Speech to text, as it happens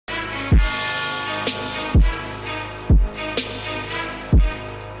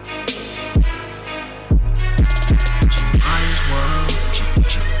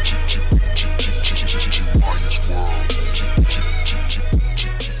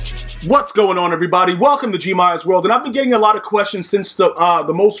What's going on, everybody? Welcome to GmiasWorld, and I've been getting a lot of questions since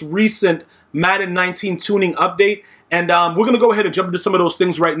the most recent Madden 19 tuning update, and we're going to go ahead and jump into some of those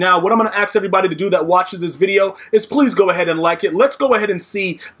things right now. What I'm going to ask everybody to do that watches this video is please go ahead and like it. Let's go ahead and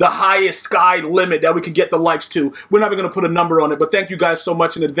see the highest sky limit that we could get the likes to. We're not even going to put a number on it, but thank you guys so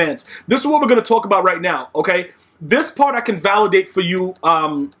much in advance. This is what we're going to talk about right now, okay? This part I can validate for you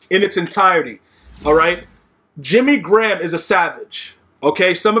in its entirety, all right? Jimmy Graham is a savage.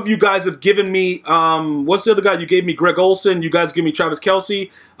 Okay, some of you guys have given me, what's the other guy? You gave me Greg Olson. You guys give me Travis Kelce.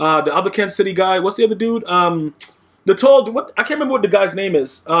 The other Kansas City guy, what's the other dude? The tall dude, I can't remember what the guy's name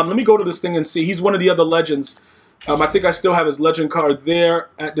is. Let me go to this thing and see. He's one of the other legends. I think I still have his legend card there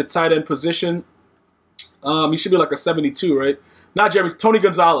at the tight end position. He should be like a 72, right? Not Jeremy, Tony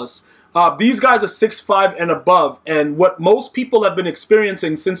Gonzalez. These guys are 6'5" and above, and what most people have been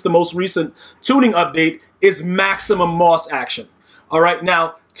experiencing since the most recent tuning update is maximum moss action. All right,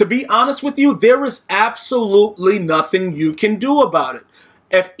 now, to be honest with you, there is absolutely nothing you can do about it.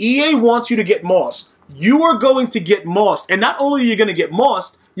 If EA wants you to get mossed, you are going to get mossed. And not only are you going to get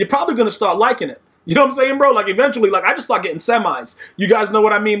mossed, you're probably going to start liking it. You know what I'm saying, bro? Like, eventually, like, I just start getting semis. You guys know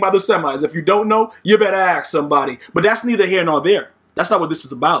what I mean by the semis. If you don't know, you better ask somebody. But that's neither here nor there. That's not what this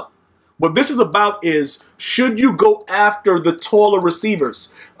is about. What this is about is, should you go after the taller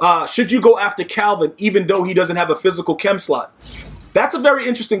receivers? Should you go after Calvin, even though he doesn't have a physical chem slot? That's a very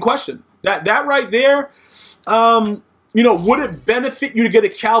interesting question. That right there, you know, would it benefit you to get a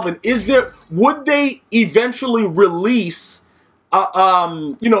Calvin? Would they eventually release, you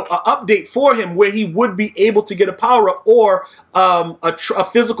know, an update for him where he would be able to get a power up or a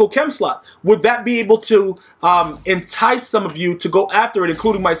physical chem slot? Would that be able to entice some of you to go after it,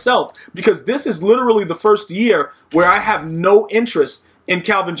 including myself? Because this is literally the first year where I have no interest in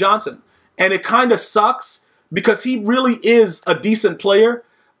Calvin Johnson, and it kind of sucks, because he really is a decent player,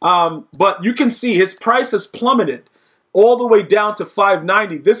 but you can see his price has plummeted all the way down to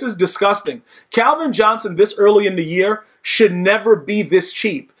 $590. This is disgusting. Calvin Johnson this early in the year should never be this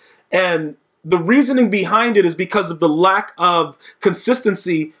cheap. And the reasoning behind it is because of the lack of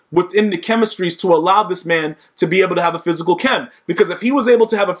consistency within the chemistries to allow this man to be able to have a physical chem. Because if he was able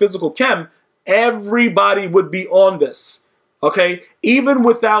to have a physical chem, everybody would be on this, okay? Even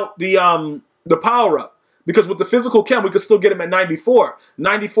without the power-up. Because with the physical chem, we could still get him at 94.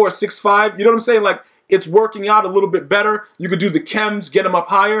 94, 6'5". You know what I'm saying? Like, it's working out a little bit better. You could do the chems, get him up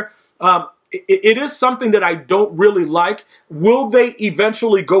higher. It is something that I don't really like. Will they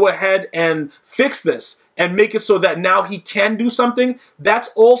eventually go ahead and fix this and make it so that now he can do something? That's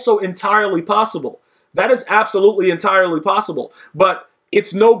also entirely possible. That is absolutely entirely possible. But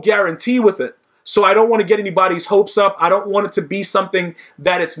it's no guarantee with it. So I don't want to get anybody's hopes up. I don't want it to be something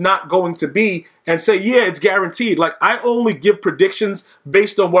that it's not going to be and say, yeah, it's guaranteed. Like, I only give predictions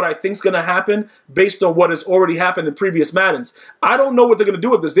based on what I think is going to happen, based on what has already happened in previous Maddens. I don't know what they're going to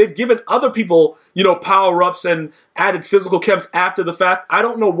do with this. They've given other people, you know, power-ups and added physical chems after the fact. I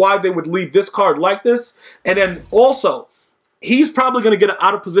don't know why they would leave this card like this. And then also, he's probably going to get an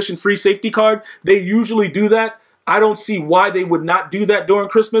out-of-position free safety card. They usually do that. I don't see why they would not do that during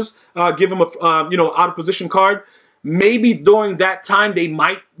Christmas. Give him a you know, out of position card. Maybe during that time they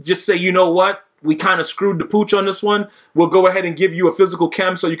might just say, you know what, we kind of screwed the pooch on this one. We'll go ahead and give you a physical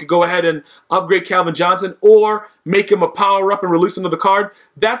chem so you could go ahead and upgrade Calvin Johnson, or make him a power up and release another card.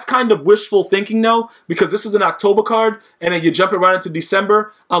 That's kind of wishful thinking now, because this is an October card and then you jump it right into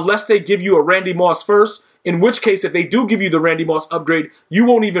December, unless they give you a Randy Moss first. In which case, if they do give you the Randy Moss upgrade, you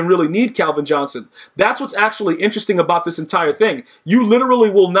won't even really need Calvin Johnson. That's what's actually interesting about this entire thing. You literally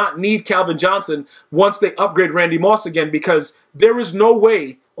will not need Calvin Johnson once they upgrade Randy Moss again, because there is no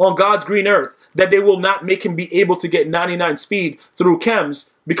way on God's green earth that they will not make him be able to get 99 speed through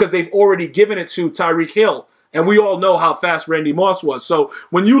chems, because they've already given it to Tyreek Hill. And we all know how fast Randy Moss was. So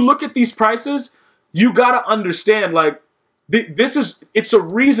when you look at these prices, you got to understand, like, it's a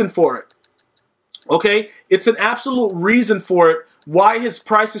reason for it. Okay, it's an absolute reason for it, why his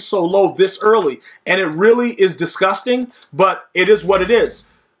price is so low this early. And it really is disgusting, but it is what it is.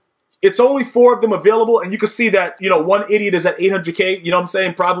 It's only 4 of them available, and you can see that, you know, one idiot is at 800K. You know what I'm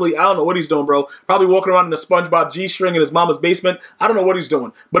saying? Probably, I don't know what he's doing, bro. Probably walking around in a SpongeBob G-string in his mama's basement. I don't know what he's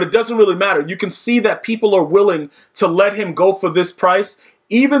doing, but it doesn't really matter. You can see that people are willing to let him go for this price,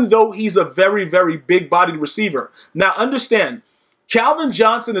 even though he's a very, very big-bodied receiver. Now, understand, Calvin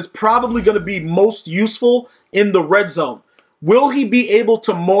Johnson is probably going to be most useful in the red zone. Will he be able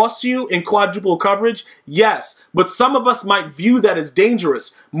to moss you in quadruple coverage? Yes, but some of us might view that as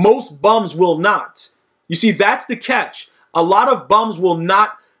dangerous. Most bums will not. You see, that's the catch. A lot of bums will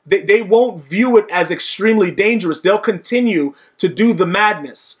not, they won't view it as extremely dangerous. They'll continue to do the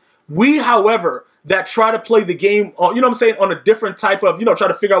madness. We, however, that try to play the game, you know what I'm saying, on a different type of, try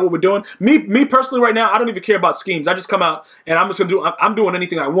to figure out what we're doing. Me personally right now, I don't even care about schemes. I just come out and I'm just going to do, I'm doing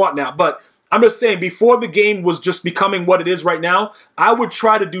anything I want now. But I'm just saying, before the game was just becoming what it is right now, I would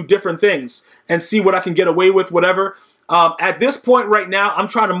try to do different things and see what I can get away with, whatever. At this point right now, I'm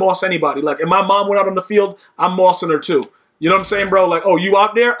trying to moss anybody. Like, if my mom went out on the field, I'm mossing her too. You know what I'm saying, bro? Like, oh, you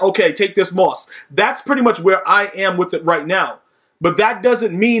out there? Okay, take this moss. That's pretty much where I am with it right now. But that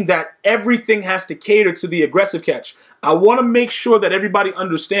doesn't mean that everything has to cater to the aggressive catch. I want to make sure that everybody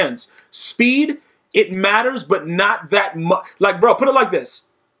understands. Speed, it matters, but not that much. Like, bro, put it like this.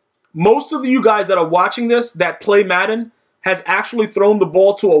 Most of you guys that are watching this that play Madden has actually thrown the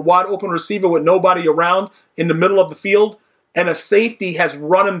ball to a wide open receiver with nobody around in the middle of the field, and a safety has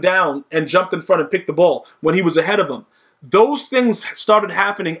run him down and jumped in front and picked the ball when he was ahead of him. Those things started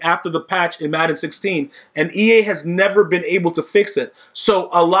happening after the patch in Madden 16, and EA has never been able to fix it. So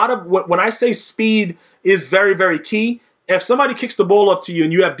a lot of when I say speed is very, very key, if somebody kicks the ball up to you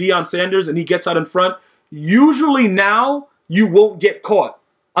and you have Deion Sanders and he gets out in front, usually now you won't get caught.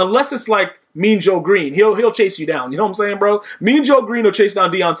 Unless it's like Mean Joe Green. He'll chase you down. You know what I'm saying, bro? Mean Joe Green will chase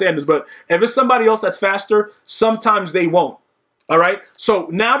down Deion Sanders, but if it's somebody else that's faster, sometimes they won't. All right? So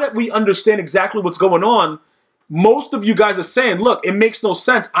now that we understand exactly what's going on, most of you guys are saying, look, it makes no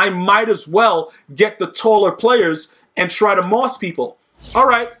sense. I might as well get the taller players and try to moss people. All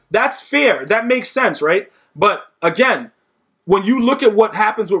right, that's fair. That makes sense, right? But again, when you look at what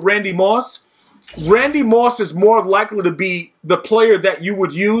happens with Randy Moss is more likely to be the player that you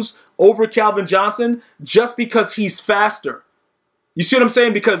would use over Calvin Johnson just because he's faster. You see what I'm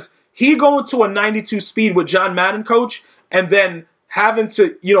saying? Because he going to a 92 speed with John Madden coach and then having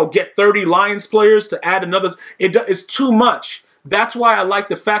to, get 30 Lions players to add another, it's too much. That's why I like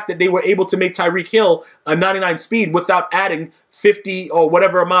the fact that they were able to make Tyreek Hill a 99 speed without adding 50 or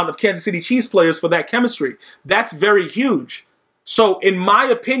whatever amount of Kansas City Chiefs players for that chemistry. That's very huge. So in my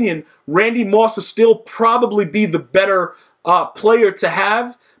opinion, Randy Moss will still probably be the better player to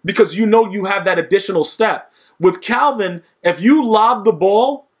have because you have that additional step. With Calvin, if you lob the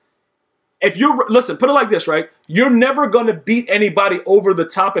ball, listen, put it like this, right? You're never going to beat anybody over the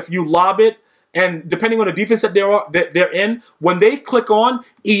top if you lob it. And depending on the defense that they're in, when they click on,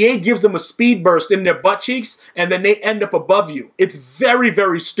 EA gives them a speed burst in their butt cheeks, and then they end up above you. It's very,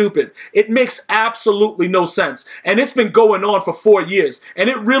 very stupid. It makes absolutely no sense. And it's been going on for 4 years, and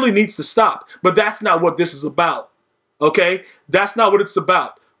it really needs to stop. But that's not what this is about, okay? That's not what it's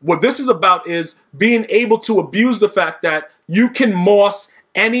about. What this is about is being able to abuse the fact that you can moss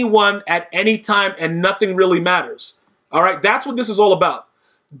anyone at any time and nothing really matters. All right? That's what this is all about.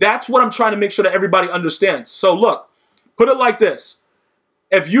 That's what I'm trying to make sure that everybody understands. So look, put it like this.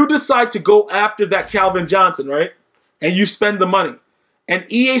 If you decide to go after that Calvin Johnson, right, and you spend the money, and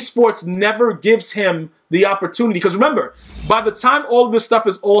EA Sports never gives him the opportunity, because remember, by the time all of this stuff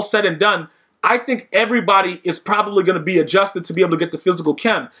is all said and done, I think everybody is probably going to be adjusted to be able to get the physical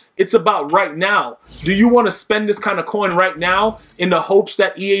chem. It's about right now. Do you want to spend this kind of coin right now in the hopes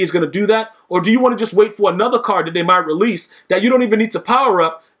that EA is going to do that? Or do you want to just wait for another card that they might release that you don't even need to power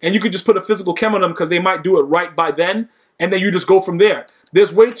up and you could just put a physical chem on them because they might do it right by then and then you just go from there?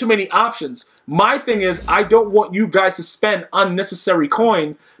 There's way too many options. My thing is I don't want you guys to spend unnecessary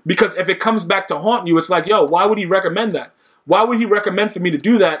coin because if it comes back to haunt you, it's like, yo, why would he recommend that? Why would he recommend for me to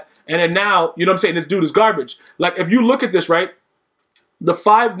do that? And then now, you know what I'm saying, this dude is garbage. Like, if you look at this, right, the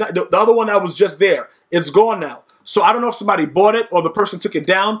other one that was just there, it's gone now. So I don't know if somebody bought it or the person took it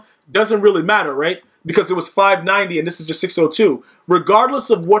down. Doesn't really matter, right? Because it was $590 and this is just $602. Regardless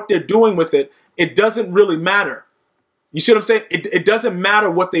of what they're doing with it, it doesn't really matter. You see what I'm saying? It doesn't matter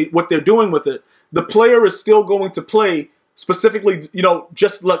what they're doing with it. The player is still going to play specifically,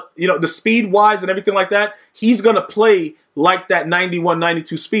 just look, the speed wise and everything like that. He's going to play like that 91,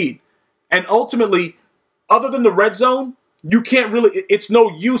 92 speed. And ultimately, other than the red zone, you can't really, it's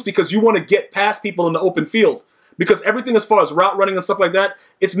no use because you want to get past people in the open field. Because everything as far as route running and stuff like that,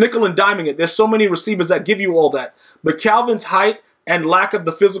 it's nickel and diming it. There's so many receivers that give you all that. But Calvin's height and lack of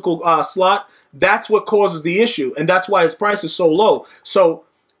the physical slot, that's what causes the issue. And that's why his price is so low. So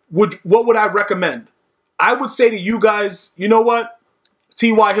what would I recommend? I would say to you guys, you know what?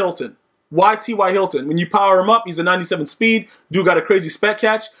 T.Y. Hilton. Why T.Y. Hilton? When you power him up, he's a 97 speed. Dude got a crazy spec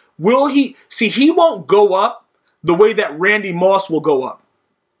catch. Will he? See, he won't go up the way that Randy Moss will go up.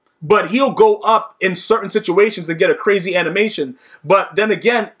 But he'll go up in certain situations and get a crazy animation. But then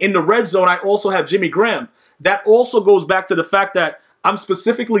again, in the red zone, I also have Jimmy Graham. That also goes back to the fact that I'm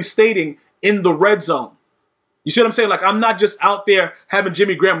specifically stating in the red zone. You see what I'm saying? Like, I'm not just out there having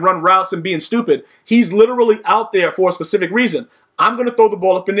Jimmy Graham run routes and being stupid. He's literally out there for a specific reason. I'm going to throw the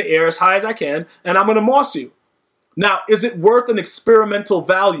ball up in the air as high as I can, and I'm going to moss you. Now, is it worth an experimental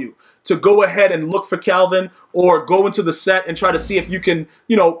value to go ahead and look for Calvin or go into the set and try to see if you can,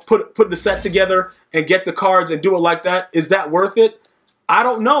 you know, put the set together and get the cards and do it like that? Is that worth it? I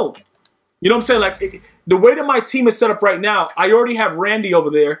don't know. You know what I'm saying? Like, the way that my team is set up right now, I already have Randy over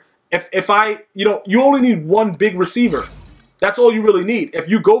there. If I, you know, you only need one big receiver. That's all you really need. If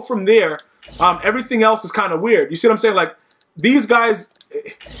you go from there, everything else is kind of weird. You see what I'm saying? Like, these guys,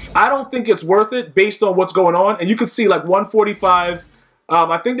 I don't think it's worth it based on what's going on. And you could see like 145.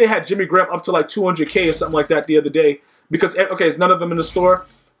 I think they had Jimmy Graham up to like 200K or something like that the other day. Because, okay, it's none of them in the store.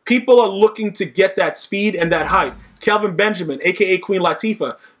 People are looking to get that speed and that height. Kelvin Benjamin, a.k.a. Queen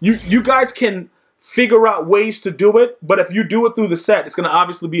Latifah. You guys can figure out ways to do it. But if you do it through the set, it's going to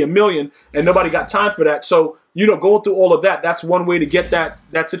obviously be $1 million. And nobody got time for that. So, you know, going through all of that, that's one way to get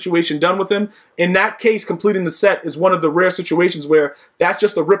that situation done with him. In that case, completing the set is one of the rare situations where that's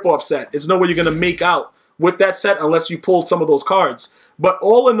just a rip-off set. It's no way you're going to make out with that set unless you pulled some of those cards. But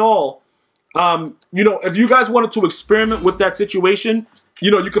all in all, you know, if you guys wanted to experiment with that situation, you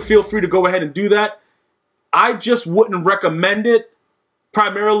know, you could feel free to go ahead and do that. I just wouldn't recommend it,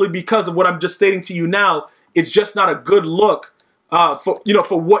 primarily because of what I'm just stating to you now. It's just not a good look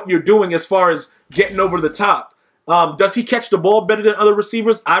for what you're doing as far as getting over the top. Does he catch the ball better than other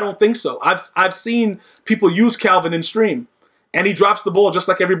receivers? I don't think so. I've seen people use Calvin in stream, and he drops the ball just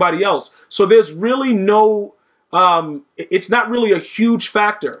like everybody else. So there's really no, it's not really a huge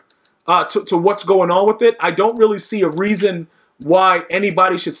factor to what's going on with it. I don't really see a reason why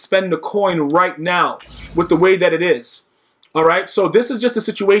anybody should spend the coin right now with the way that it is. All right, so this is just a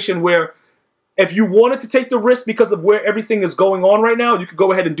situation where if you wanted to take the risk because of where everything is going on right now, you could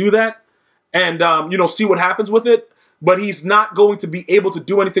go ahead and do that and, you know, see what happens with it. But he's not going to be able to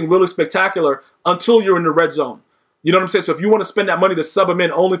do anything really spectacular until you're in the red zone. You know what I'm saying? So if you want to spend that money to sub him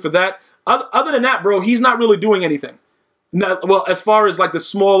in only for that, other than that, bro, he's not really doing anything. Now, well, as far as like the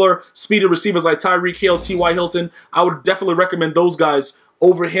smaller, speedy receivers like Tyreek Hill, T.Y. Hilton, I would definitely recommend those guys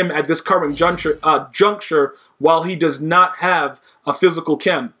over him at this current juncture while he does not have a physical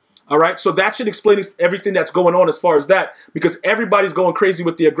chem. All right, so that should explain everything that's going on as far as that, because everybody's going crazy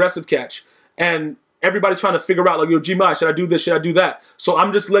with the aggressive catch, and everybody's trying to figure out, like, yo, Gmi, should I do this? Should I do that? So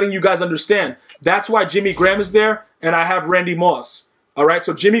I'm just letting you guys understand. That's why Jimmy Graham is there, and I have Randy Moss. All right,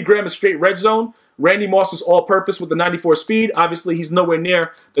 so Jimmy Graham is straight red zone. Randy Moss is all-purpose with the 94 speed. Obviously, he's nowhere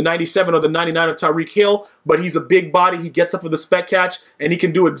near the 97 or the 99 of Tyreek Hill, but he's a big body. He gets up for the spec catch, and he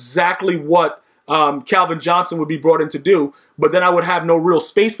can do exactly what Calvin Johnson would be brought in to do. But then I would have no real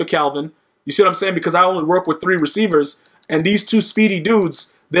space for Calvin. You see what I'm saying? Because I only work with 3 receivers, and these 2 speedy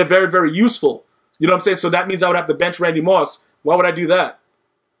dudes, they're very, very useful. You know what I'm saying? So that means I would have to bench Randy Moss. Why would I do that?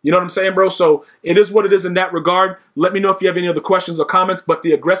 You know what I'm saying, bro? So it is what it is in that regard. Let me know if you have any other questions or comments, but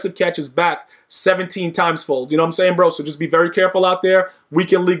the aggressive catch is back 17 times fold. You know what I'm saying, bro? So just be very careful out there.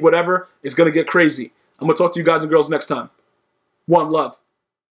 Weekend league, whatever, it's going to get crazy. I'm going to talk to you guys and girls next time. One love.